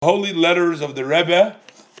Holy Letters of the Rebbe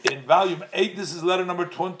in volume 8. This is letter number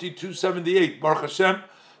 2278. Baruch Hashem,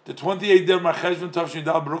 the 28th day of Marcheshvan Tavshin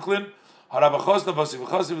Dal, Brooklyn. Haravachosna Vasiv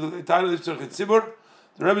Chasiv, the title is Tzorchet Tzibur.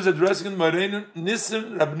 The Rebbe is addressing Moreinu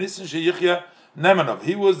Nissen, Rab Nissen Sheyichya Nemanov.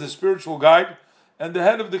 He was the spiritual guide and the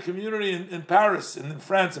head of the community in Paris, in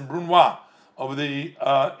France, in Brunois, over the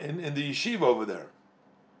in the Yeshiva over there.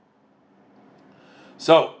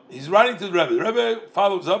 So he's writing to the Rebbe. The Rebbe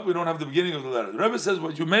follows up. We don't have the beginning of the letter. The Rebbe says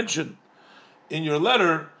what you mentioned in your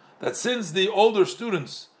letter, that since the older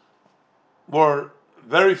students were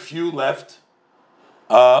very few left,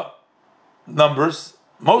 numbers,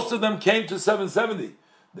 most of them came to 770.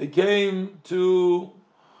 They came to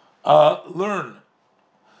learn.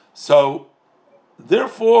 So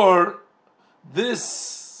therefore,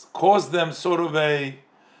 this caused them sort of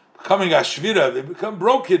becoming ashvira. They become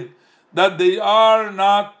broken, that they are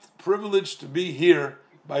not privileged to be here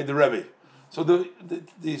by the Rebbe. So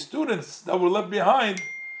the students that were left behind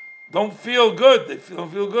don't feel good. They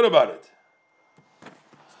don't feel good about it.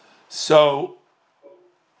 So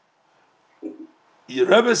the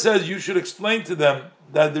Rebbe says you should explain to them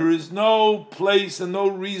that there is no place and no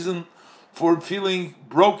reason for feeling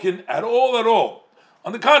broken at all.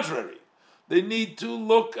 On the contrary, they need to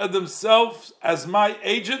look at themselves as my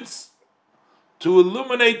agents to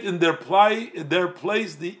illuminate in their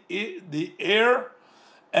place the air,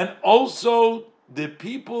 and also the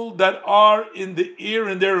people that are in the air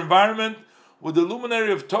in their environment with the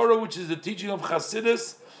luminary of Torah, which is the teaching of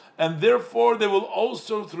Chassidus, and therefore they will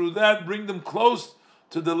also through that bring them close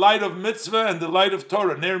to the light of mitzvah and the light of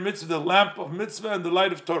Torah. Ner mitzvah, the lamp of mitzvah and the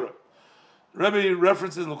light of Torah. Rebbe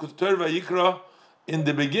references L'Kutei Torah Vayikra in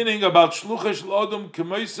the beginning about Shluchei Shel Odom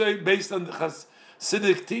K'moisei, based on the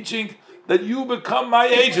Chassidic teaching, that you become my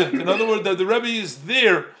agent. In other words, that the Rebbe is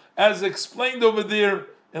there, as explained over there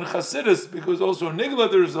in Chassidus, because also in Nigla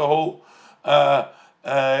there's a whole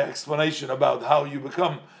explanation about how you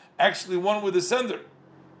become actually one with the sender.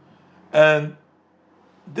 And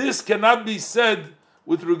this cannot be said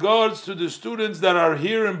with regards to the students that are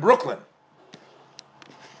here in Brooklyn.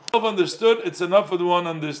 If understood, it's enough for the one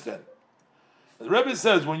understand. The Rebbe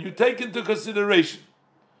says, when you take into consideration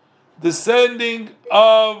the saying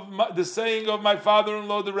of my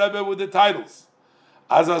father-in-law, the Rebbe, with the titles,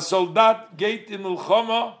 as a soldat geht in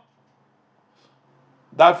Milchama,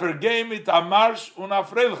 dafür geh mit a Marsch und a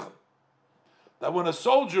Freilchen. That when a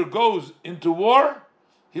soldier goes into war,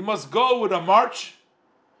 he must go with a march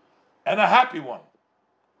and a happy one.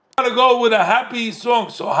 Got to go with a happy song.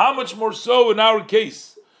 So how much more so in our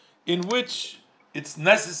case, in which it's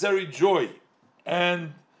necessary joy,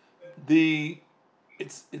 and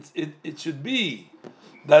it should be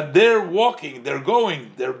that they're walking, they're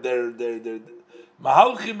going, they're to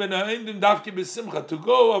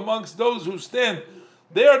go amongst those who stand.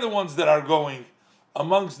 They are the ones that are going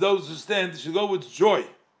amongst those who stand. They should go with joy.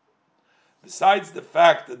 Besides the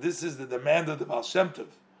fact that this is the demand of the Baal Shem Tov,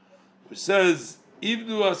 which says,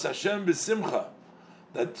 Ivdu as Hashem b'simcha,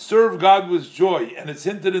 that serve God with joy, and it's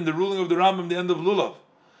hinted in the ruling of the Rambam, the end of Lulav.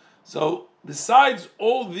 So, besides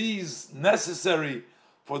all these necessary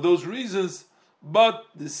for those reasons, but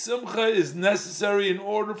the simcha is necessary in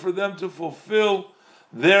order for them to fulfill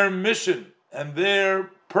their mission and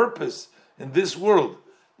their purpose in this world.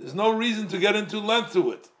 There's no reason to get into length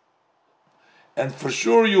to it. And for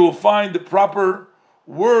sure you will find the proper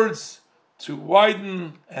words to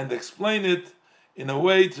widen and explain it in a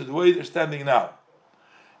way to the way they're standing now.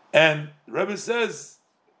 And the Rebbe says,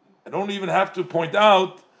 I don't even have to point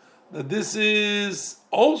out that this is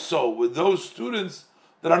also with those students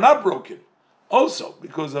that are not broken. Also,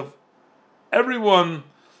 because of everyone,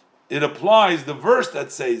 it applies the verse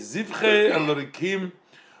that says, Zivche Elorikim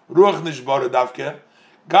Ruach Nishbara Davke.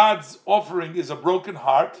 God's offering is a broken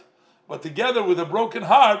heart, but together with a broken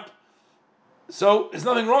heart, so it's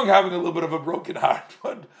nothing wrong having a little bit of a broken heart,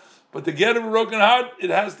 but together with a broken heart,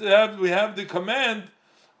 we have the command,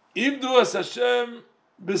 Ibdu as Hashem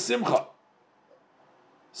b'simcha.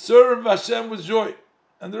 Serve Hashem with joy.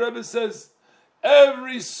 And the Rebbe says,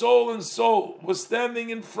 every soul and soul was standing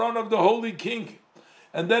in front of the Holy King,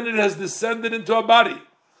 and then it has descended into a body.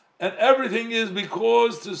 And everything is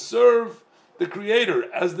because to serve the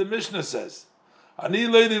Creator, as the Mishnah says. And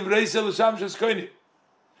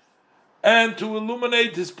to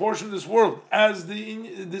illuminate his portion of this world, as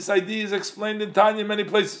this idea is explained in Tanya in many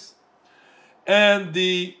places. And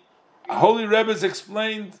the Holy Rebbe is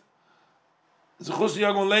explained, especially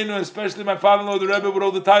my father-in-law, the Rebbe, with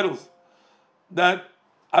all the titles, that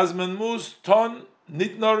as menmus ton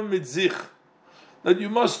nitnor mitzich, that you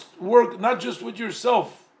must work not just with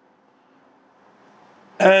yourself,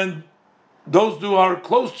 and those who are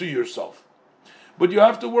close to yourself. But you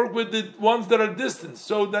have to work with the ones that are distant,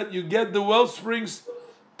 so that you get the well springs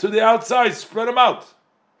to the outside, spread them out.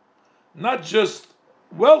 Not just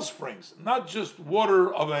well springs, not just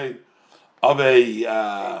water of a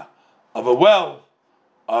well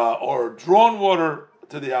or drawn water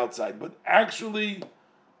to the outside, but actually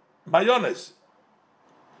mayones.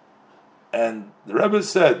 And the Rebbe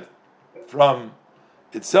said, from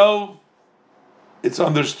itself, it's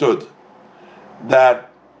understood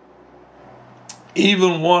that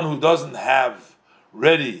even one who doesn't have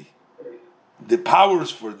ready the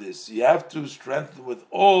powers for this, you have to strengthen with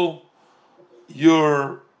all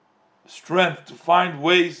your strength to find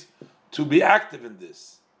ways to be active in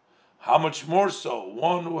this. How much more so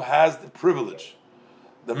one who has the privilege,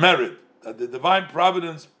 the merit that the divine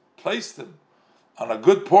providence placed him on a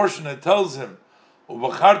good portion. It tells him,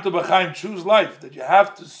 choose life, that you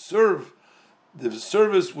have to serve the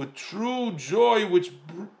service with true joy, which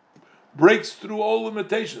breaks through all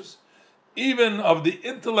limitations, even of the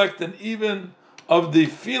intellect and even of the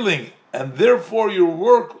feeling, and therefore your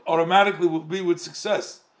work automatically will be with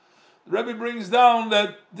success. The Rebbe brings down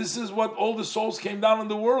that this is what all the souls came down in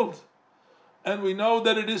the world, and we know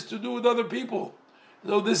that it is to do with other people.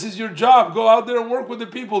 So this is your job. Go out there and work with the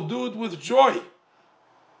people. Do it with joy.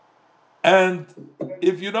 And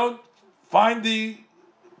if you don't find the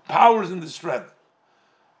powers and the strength,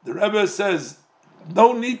 the Rebbe says,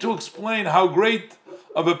 no need to explain how great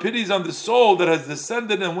of a pity is on the soul that has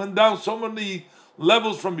descended and went down so many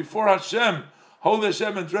levels from before Hashem, holy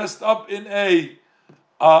Hashem, and dressed up in a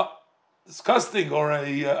disgusting or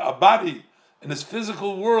a body in this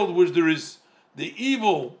physical world, which there is the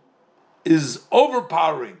evil is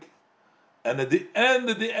overpowering, and at the end,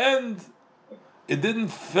 it didn't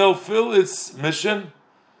fulfill its mission,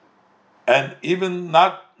 and even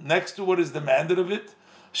not next to what is demanded of it.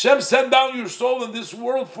 Hashem sent down your soul in this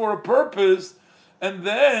world for a purpose, and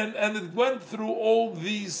it went through all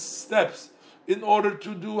these steps in order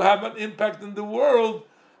to have an impact in the world,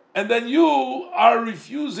 and then you are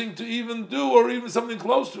refusing to even do or even something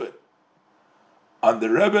close to it. And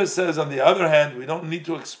the Rebbe says, on the other hand, we don't need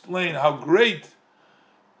to explain how great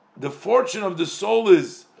the fortune of the soul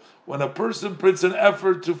is when a person puts an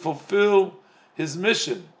effort to fulfill his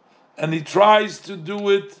mission, and he tries to do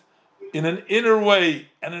it in an inner way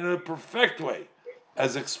and in a perfect way,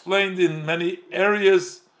 as explained in many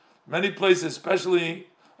areas, many places, especially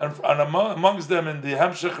and amongst them in the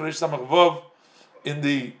Hamshech Reish Samach Vav, in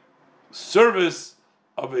the service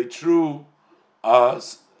of a true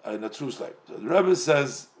slave. So the Rebbe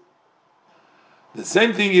says the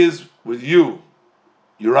same thing is with you,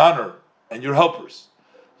 your honor, and your helpers.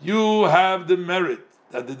 You have the merit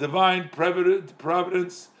that the divine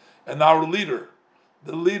providence and our leader,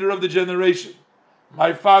 the leader of the generation,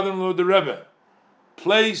 my father-in-law, the Rebbe,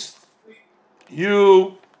 placed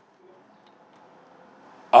you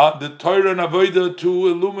on the Torah and Avodah to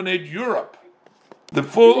illuminate Europe,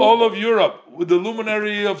 all of Europe, with the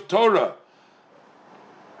luminary of Torah,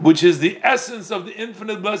 which is the essence of the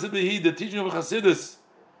infinite blessed be He, the teaching of Chassidus.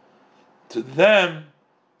 To them,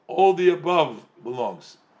 all the above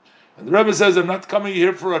belongs. And the Rebbe says, I'm not coming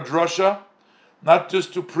here for a drasha, not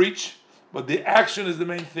just to preach, but the action is the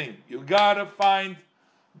main thing. You gotta find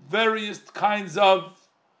various kinds of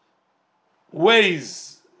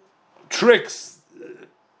ways, tricks,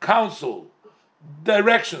 counsel,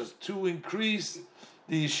 directions to increase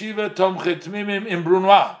the Yeshiva Tomchei Tmimim in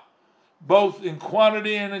Brunois, both in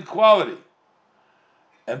quantity and in quality.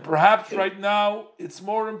 And perhaps right now it's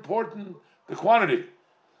more important the quantity,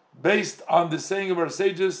 based on the saying of our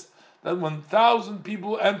sages that 1,000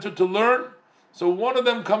 people enter to learn, so one of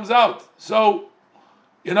them comes out. So,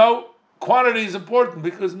 quantity is important,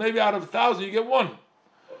 because maybe out of 1,000 you get one.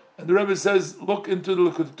 And the Rebbe says, look into the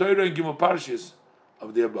Likutei Torah and Gimel Parshas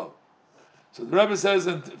of the above. So the Rebbe says,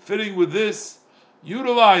 and fitting with this,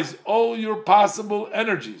 utilize all your possible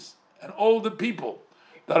energies and all the people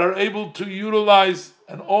that are able to utilize,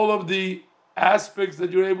 and all of the aspects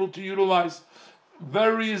that you're able to utilize,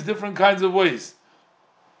 various different kinds of ways.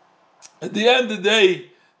 At the end of the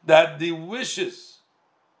day, that the wishes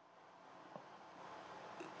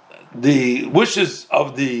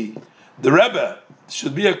of the Rebbe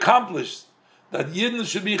should be accomplished, that Yidden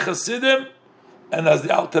should be Chassidim, and as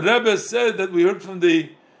the Alter Rebbe said, that we heard from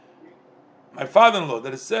my father-in-law,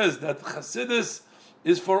 that it says that Chassidus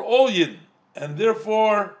is for all Yidden, and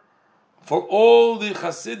therefore for all the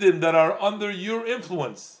Chassidim that are under your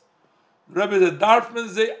influence. The Rebbe said, Darfman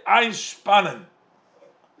ze einspannen.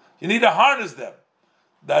 You need to harness them,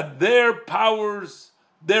 that their powers,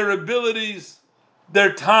 their abilities,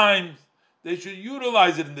 their time, they should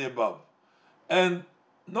utilize it in the above. and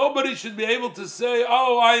nobody should be able to say,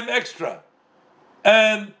 "Oh, I'm extra,"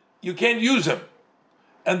 and you can't use him.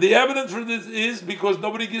 And the evidence for this is because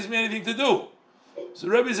nobody gives me anything to do. So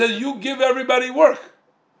Rebbe says, you give everybody work,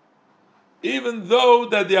 even though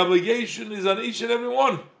that the obligation is on each and every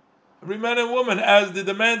one, every man and woman, as the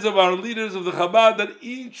demands of our leaders of the Chabad, that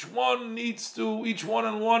each one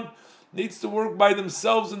and one needs to work by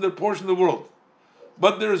themselves in their portion of the world.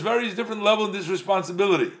 But there's various different levels of this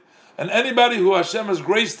responsibility. And anybody who Hashem has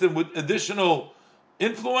graced him with additional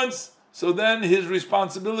influence, so then his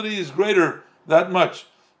responsibility is greater that much.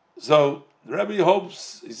 So the Rebbe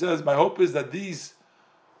hopes, he says, my hope is that these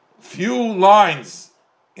few lines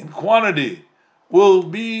in quantity will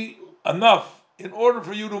be enough in order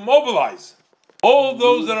for you to mobilize all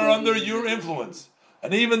those that are under your influence,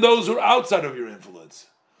 and even those who are outside of your influence.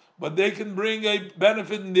 But they can bring a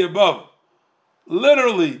benefit in the above.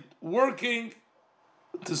 Literally working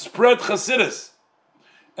to spread Chassidus.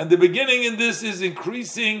 And the beginning in this is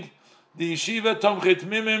increasing the Yeshiva Tomchet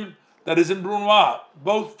Mimim that is in Brunois,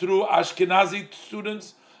 both through Ashkenazi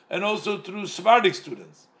students and also through Sephardic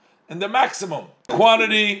students, in the maximum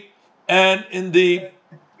quantity and in the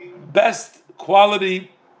best quality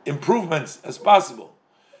improvements as possible.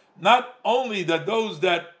 Not only that those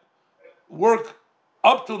that work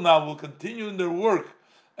up till now will continue in their work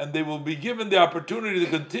and they will be given the opportunity to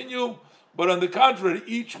continue, but on the contrary,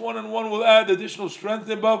 each one and one will add additional strength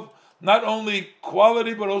above, not only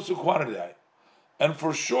quality but also quantity. And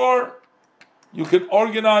for sure, you can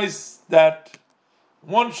organize that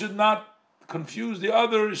one should not confuse the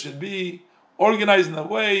other. It should be organized in a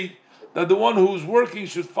way that the one who's working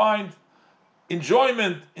should find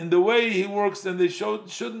enjoyment in the way he works, and they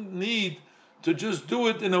shouldn't need to just do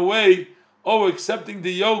it in a way, accepting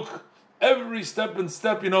the yoke every step and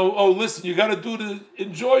step, listen, you got to do to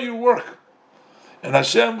enjoy your work. And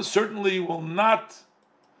Hashem certainly will not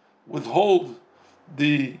withhold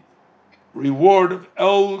the reward of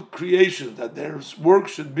all creation, that their work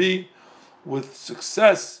should be with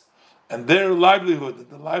success, and their livelihood, that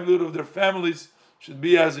the livelihood of their families should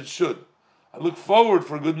be as it should. I look forward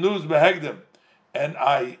for good news, Behegdim, and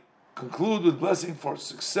I conclude with blessing for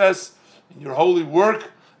success in your holy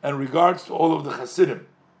work and regards to all of the Hasidim.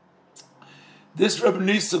 This Rebbe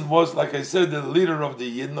Nissen was, like I said, the leader of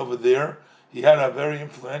the Yidden over there. He had a very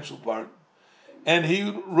influential part. And he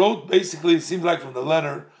wrote, basically, it seems like from the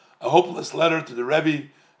letter, a hopeless letter to the Rebbe.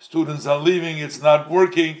 Students are leaving, it's not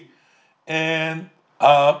working. And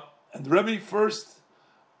the Rebbe first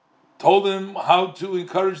told him how to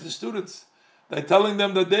encourage the students by telling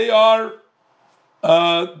them that they are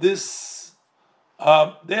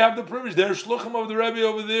they have the privilege. They're shluchim of the Rebbe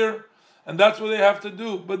over there, and that's what they have to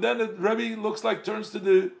do. But then the Rebbe looks like turns to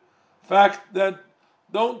the fact that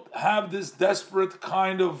don't have this desperate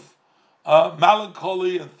kind of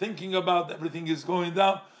melancholy and thinking about everything is going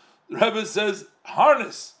down. The Rebbe says,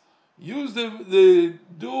 harness, use do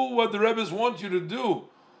what the Rebbes want you to do.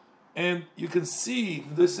 And you can see,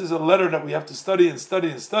 this is a letter that we have to study and study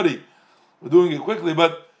and study. We're doing it quickly,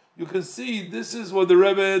 but you can see this is what the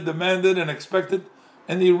Rebbe demanded and expected,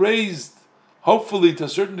 and he raised, hopefully to a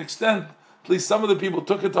certain extent, at least some of the people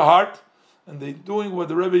took it to heart, and they're doing what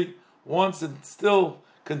the Rebbe wants and still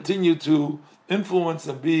continue to influence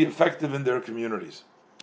and be effective in their communities.